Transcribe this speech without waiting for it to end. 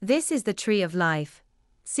This is the Tree of Life,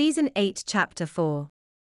 Season 8, Chapter 4.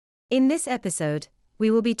 In this episode,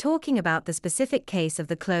 we will be talking about the specific case of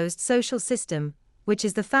the closed social system, which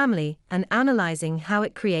is the family, and analyzing how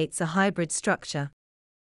it creates a hybrid structure.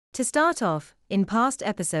 To start off, in past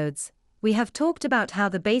episodes, we have talked about how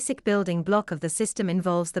the basic building block of the system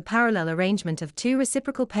involves the parallel arrangement of two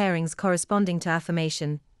reciprocal pairings corresponding to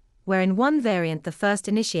affirmation, where in one variant the first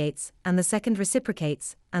initiates and the second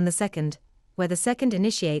reciprocates, and the second, where the second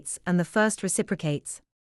initiates and the first reciprocates.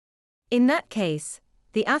 In that case,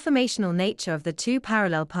 the affirmational nature of the two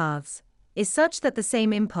parallel paths is such that the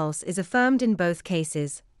same impulse is affirmed in both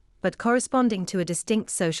cases, but corresponding to a distinct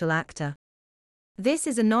social actor. This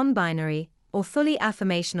is a non-binary, or fully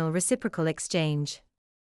affirmational reciprocal exchange.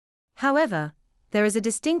 However, there is a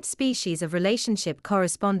distinct species of relationship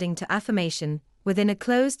corresponding to affirmation within a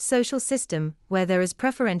closed social system where there is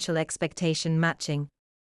preferential expectation matching.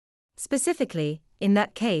 Specifically, in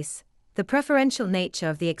that case, the preferential nature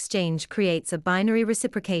of the exchange creates a binary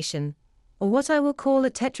reciprocation, or what I will call a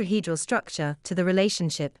tetrahedral structure to the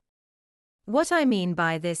relationship. What I mean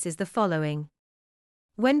by this is the following.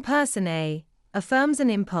 When person A affirms an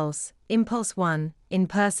impulse, impulse 1, in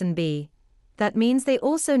person B, that means they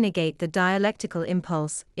also negate the dialectical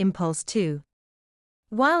impulse, impulse 2.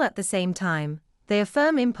 While at the same time, they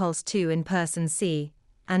affirm impulse 2 in person C,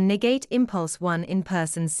 and negate impulse 1 in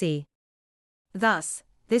person C. Thus,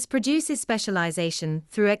 this produces specialization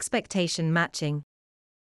through expectation matching.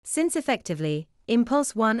 Since effectively,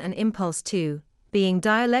 impulse 1 and impulse 2, being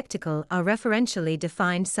dialectical, are referentially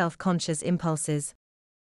defined self-conscious impulses.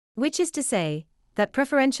 Which is to say, that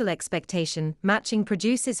preferential expectation matching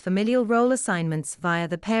produces familial role assignments via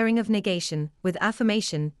the pairing of negation with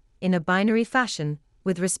affirmation, in a binary fashion,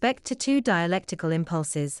 with respect to two dialectical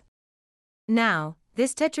impulses. Now,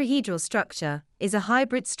 this tetrahedral structure is a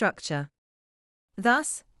hybrid structure.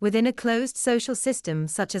 Thus, within a closed social system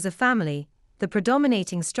such as a family, the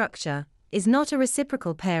predominating structure is not a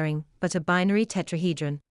reciprocal pairing but a binary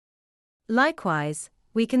tetrahedron. Likewise,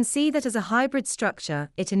 we can see that as a hybrid structure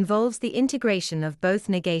it involves the integration of both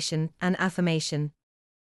negation and affirmation.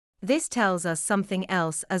 This tells us something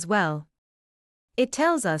else as well. It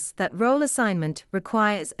tells us that role assignment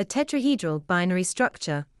requires a tetrahedral binary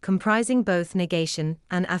structure comprising both negation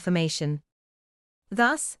and affirmation.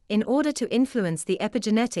 Thus, in order to influence the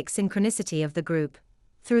epigenetic synchronicity of the group,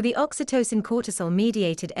 through the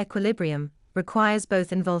oxytocin-cortisol-mediated equilibrium, requires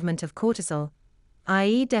both involvement of cortisol,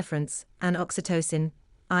 i.e. deference, and oxytocin,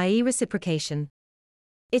 i.e. reciprocation.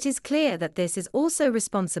 It is clear that this is also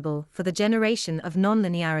responsible for the generation of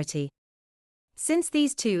nonlinearity. Since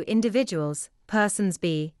these two individuals, persons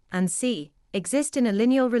B and C, exist in a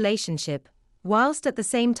lineal relationship, whilst at the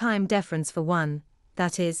same time deference for one,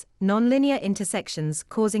 that is, nonlinear intersections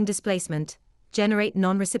causing displacement, generate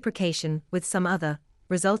non-reciprocation with some other,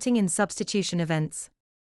 resulting in substitution events.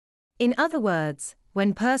 In other words,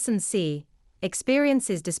 when person C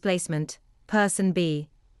experiences displacement, person B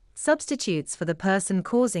substitutes for the person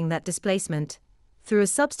causing that displacement through a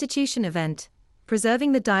substitution event,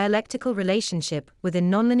 preserving the dialectical relationship within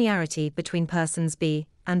nonlinearity between persons B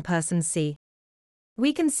and person C.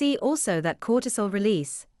 We can see also that cortisol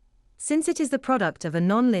release, since it is the product of a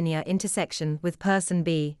nonlinear intersection with person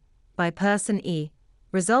B by person E,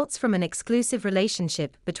 results from an exclusive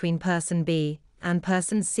relationship between person B and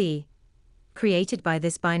person C, created by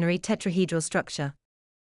this binary tetrahedral structure.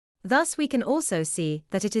 Thus we can also see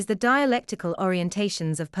that it is the dialectical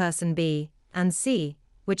orientations of person B and C,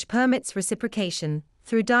 which permits reciprocation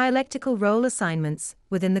through dialectical role assignments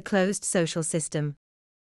within the closed social system.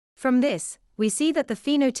 From this, we see that the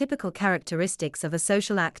phenotypical characteristics of a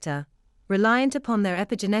social actor, reliant upon their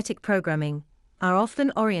epigenetic programming, are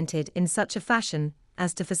often oriented in such a fashion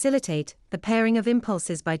as to facilitate the pairing of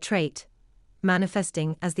impulses by trait,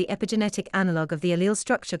 manifesting as the epigenetic analog of the allele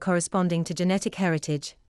structure corresponding to genetic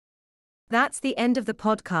heritage. That's the end of the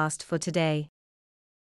podcast for today.